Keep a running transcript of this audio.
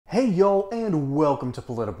Hey y'all, and welcome to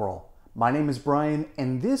PolitiBrawl. My name is Brian,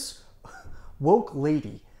 and this woke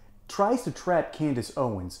lady tries to trap Candace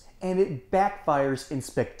Owens, and it backfires in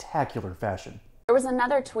spectacular fashion. There was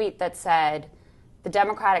another tweet that said, the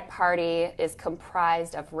Democratic Party is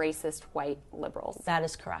comprised of racist white liberals. That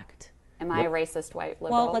is correct. Am I a racist white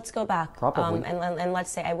liberal? Well, let's go back. Probably. And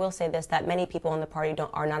let's say, I will say this, that many people in the party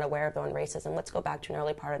are not aware of their own racism. Let's go back to an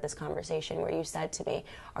early part of this conversation where you said to me,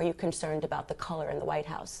 are you concerned about the color in the White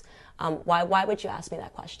House? Why would you ask me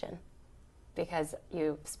that question? Because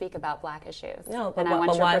you speak about black issues. No, but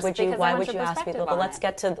why would you ask me? But let's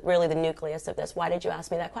get to really the nucleus of this. Why did you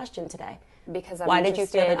ask me that question today? Because why did you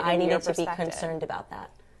feel that I needed to be concerned about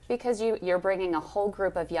that? Because you're bringing a whole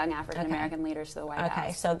group of young African-American leaders to the White House.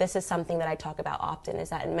 Okay, so this is something that I talk about often, is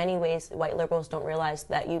that in many ways, white liberals don't realize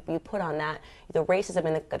that you put on that, the racism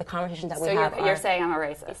and the conversations that we have. So you're saying I'm a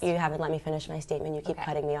racist? You haven't let me finish my statement. You keep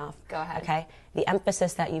cutting me off. Go ahead. Okay? The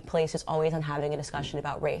emphasis that you place is always on having a discussion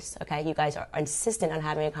about race, okay? You guys are insistent on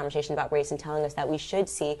having a conversation about race and telling us that we should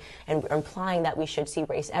see, and implying that we should see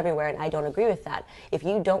race everywhere, and I don't agree with that. If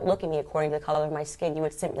you don't look at me according to the color of my skin, you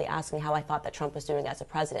would simply ask me how I thought that Trump was doing as a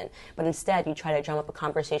president. But instead, you try to drum up a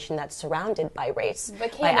conversation that's surrounded by race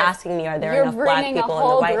by asking me, are there enough black people in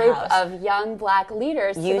the White House? You're bringing a whole group of young black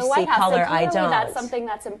leaders to the White House. Color, so clearly I don't. That's something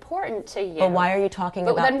that's important to you. But why are you talking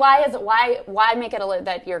about? Then why make it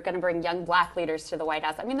that you're going to bring young black leaders to the White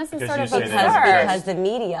House? I mean, this is sort of absurd. Because the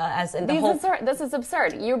media, as in the whole... This is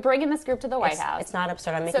absurd. You're bringing this group to the White House. It's not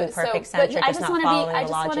absurd. I'm making perfect sense. You're just not following the logic. I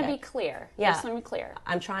just want to be clear. Yeah. I just want to be clear.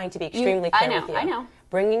 I'm trying to be extremely clear with you. I know.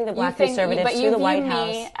 Bringing the black conservatives to the White House. But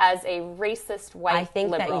you view me as a racist white liberal. I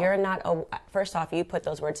think that you're not. First off, you put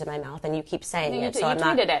those words in my mouth, and you keep saying it. So you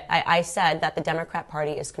tweeted it. I said that the Democrat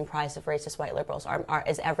Party is comprised of racist white liberals.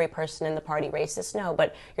 Is every person in the party racist? No,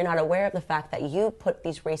 but you're not aware of the fact that you put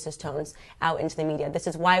these racist tones out into the media. This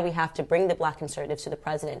is why we have to bring the black conservatives to the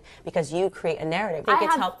president, because you create a narrative. Do you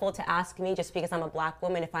think it's helpful to ask me, just because I'm a black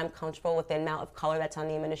woman, if I'm comfortable with the amount of color that's on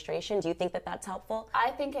the administration? Do you think that that's helpful? I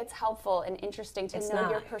think it's helpful and interesting to know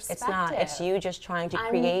your perspective. It's not. It's you just trying to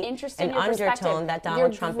create an undertone that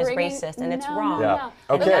Donald Trump is racist, and it's wrong. Yeah.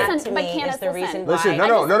 Okay. Listen, that to me is the reason why. Listen,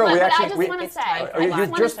 no. I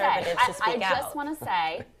just want to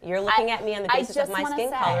say, you're looking at me on the basis of my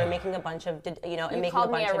skin color and making a bunch of, and making a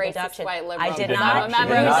bunch of deductions. I did not.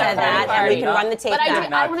 You said that, and we can run the tape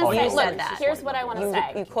back. I want to say, said that. Here's what I want to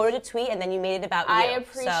say. You quoted a tweet, and then you made it about you. I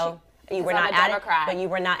appreciate. You were not added, but you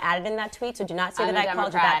were not added in that tweet. So do not say that I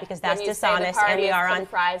called you that, because that's dishonest. And we are on,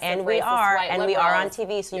 on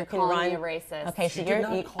TV. So you can run. Okay, so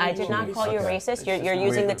I did not call you a racist. You're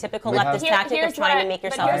using the typical leftist tactic of trying to make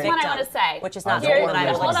yourself a victim, which is not something that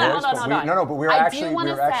I will accept. No, but we're actually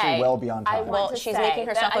well beyond time. Well, she's making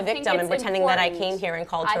herself a victim and pretending that I came here and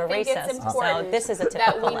called her a racist. So this is a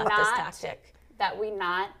typical leftist tactic. That we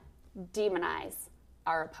not demonize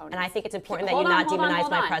our opponents. And I think it's important that you not demonize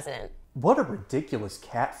my president. What a ridiculous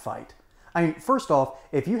catfight. I mean, first off,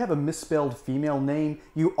 if you have a misspelled female name,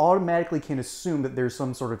 you automatically can assume that there's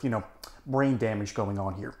some sort of, brain damage going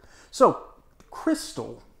on here. So,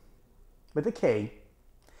 Crystal, with a K,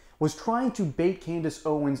 was trying to bait Candace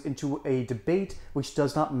Owens into a debate which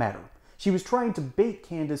does not matter. She was trying to bait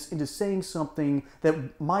Candace into saying something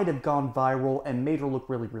that might have gone viral and made her look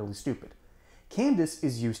really, really stupid. Candace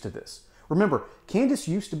is used to this. Remember, Candace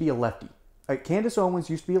used to be a lefty. Candace Owens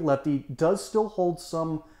used to be a lefty, does still hold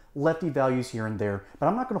some lefty values here and there, but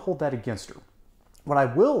I'm not going to hold that against her. What I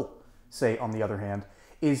will say, on the other hand,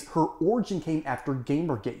 is her origin came after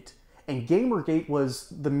Gamergate. And Gamergate was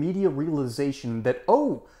the media realization that,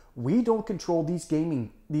 oh, we don't control these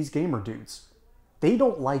gamer dudes. They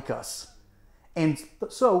don't like us. And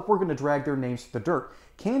so we're going to drag their names through the dirt.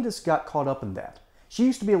 Candace got caught up in that. She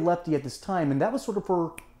used to be a lefty at this time, and that was sort of her...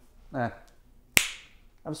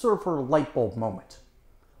 That was sort of her light bulb moment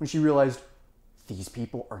when she realized these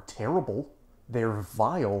people are terrible, they're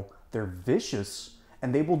vile, they're vicious,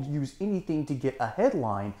 and they will use anything to get a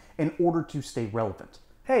headline in order to stay relevant.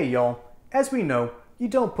 Hey y'all, as we know, you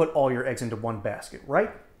don't put all your eggs into one basket,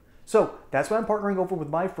 right? So that's why I'm partnering over with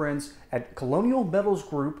my friends at Colonial Metals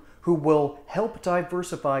Group, who will help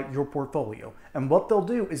diversify your portfolio. And what they'll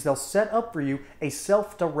do is they'll set up for you a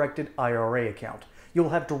self-directed IRA account.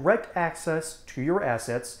 You'll have direct access to your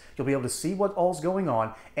assets. You'll be able to see what all's going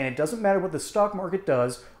on, and it doesn't matter what the stock market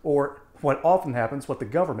does or what often happens, what the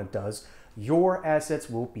government does, your assets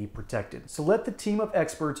will be protected. So let the team of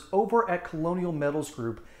experts over at Colonial Metals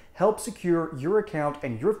Group help secure your account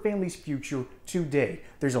and your family's future today.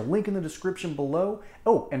 There's a link in the description below.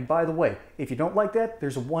 Oh, and by the way, if you don't like that,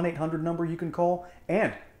 there's a 1-800 number you can call.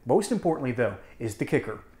 And most importantly though, is the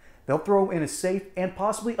kicker. they'll throw in a safe and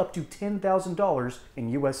possibly up to $10,000 in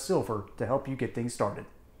US silver to help you get things started.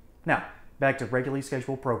 Now, back to regularly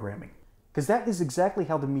scheduled programming. Because that is exactly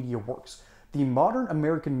how the media works. The modern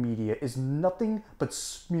American media is nothing but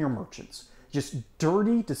smear merchants. Just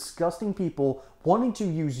dirty, disgusting people wanting to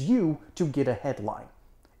use you to get a headline.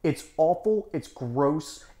 It's awful, it's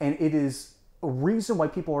gross, and it is a reason why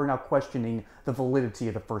people are now questioning the validity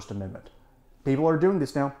of the First Amendment. People are doing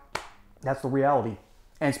this now. That's the reality.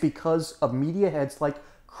 And it's because of media heads like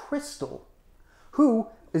Crystal, who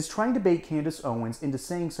is trying to bait Candace Owens into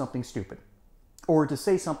saying something stupid, or to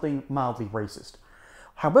say something mildly racist.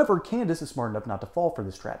 However, Candace is smart enough not to fall for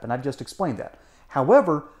this trap, and I've just explained that.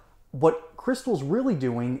 However, what Crystal's really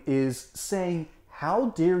doing is saying, how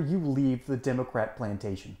dare you leave the Democrat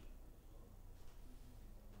plantation?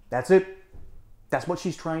 That's it. That's what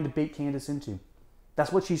she's trying to bait Candace into.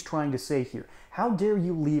 That's what she's trying to say here. How dare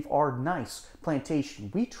you leave our nice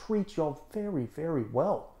plantation? We treat y'all very, very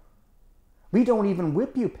well. We don't even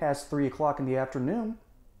whip you past 3 o'clock in the afternoon.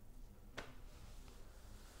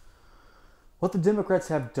 What the Democrats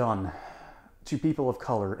have done to people of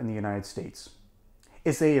color in the United States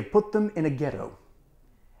is they have put them in a ghetto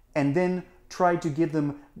and then tried to give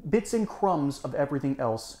them bits and crumbs of everything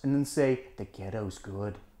else and then say, the ghetto's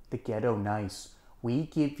good, the ghetto nice, we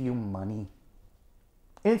give you money.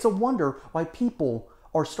 And it's a wonder why people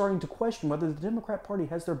are starting to question whether the Democrat Party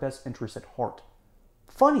has their best interests at heart.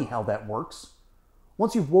 Funny how that works.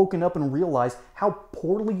 Once you've woken up and realized how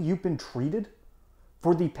poorly you've been treated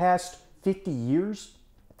for the past 50 years.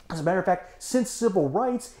 As a matter of fact, since civil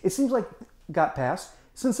rights, it seems like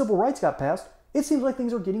since civil rights got passed, it seems like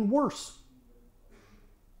things are getting worse.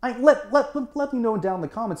 Let me know down in the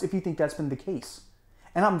comments if you think that's been the case.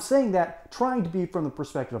 And I'm saying that trying to be from the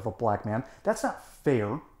perspective of a black man. That's not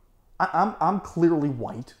fair. I'm clearly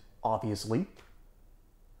white, obviously.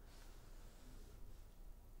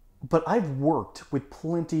 But I've worked with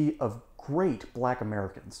plenty of great black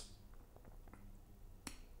Americans.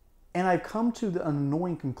 And I've come to the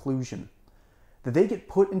annoying conclusion that they get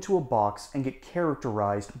put into a box and get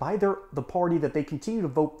characterized by the party that they continue to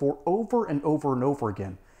vote for over and over and over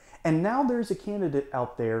again. And now there's a candidate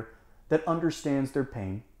out there that understands their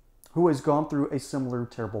pain, who has gone through a similar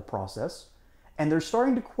terrible process, and they're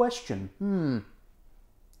starting to question,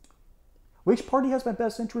 which party has my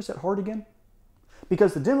best interest at heart again?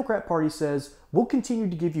 Because the Democrat Party says, we'll continue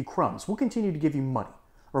to give you crumbs, we'll continue to give you money.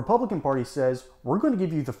 The Republican Party says, we're going to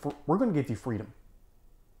give you freedom.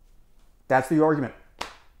 That's the argument.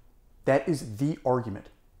 That is the argument.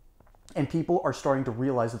 And people are starting to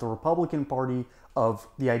realize that the Republican Party of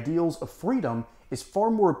the ideals of freedom is far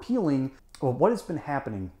more appealing. Well, what has been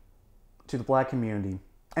happening to the black community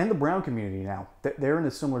and the brown community now, they're in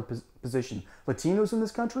a similar position. Latinos in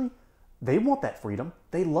this country, they want that freedom.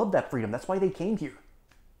 They love that freedom. That's why they came here.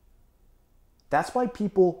 That's why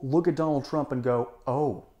people look at Donald Trump and go,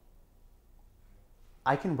 oh,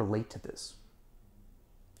 I can relate to this.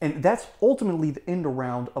 And that's ultimately the end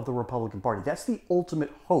around of the Republican Party. That's the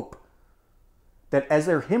ultimate hope. That as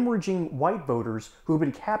they're hemorrhaging white voters who have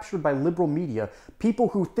been captured by liberal media, people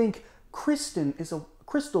who think Crystal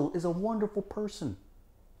is a wonderful person.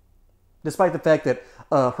 Despite the fact that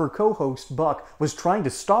her co-host, Buck, was trying to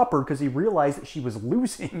stop her because he realized that she was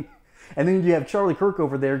losing. And then you have Charlie Kirk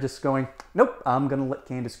over there just going, nope, I'm going to let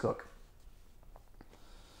Candace cook.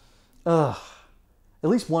 At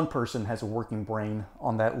least one person has a working brain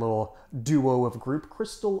on that little duo of a group,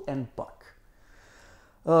 Crystal and Buck.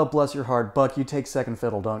 Oh, bless your heart, Buck, you take second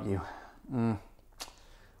fiddle, don't you?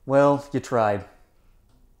 Well, you tried.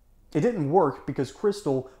 It didn't work because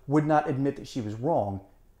Crystal would not admit that she was wrong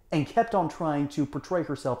and kept on trying to portray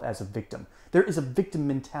herself as a victim. There is a victim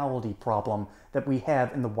mentality problem that we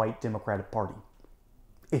have in the white Democratic Party.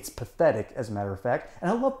 It's pathetic, as a matter of fact,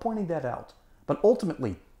 and I love pointing that out. But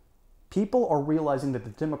ultimately, people are realizing that the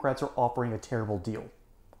Democrats are offering a terrible deal,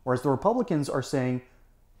 whereas the Republicans are saying,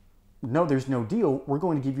 no, there's no deal. We're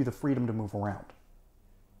going to give you the freedom to move around.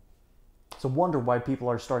 It's a wonder why people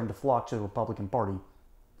are starting to flock to the Republican Party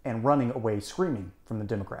and running away screaming from the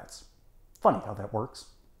Democrats. Funny how that works.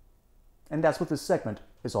 And that's what this segment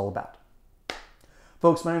is all about.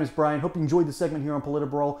 Folks, my name is Brian. Hope you enjoyed the segment here on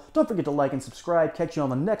PolitiBrawl. Don't forget to like and subscribe. Catch you on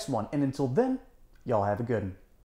the next one. And until then, y'all have a good one.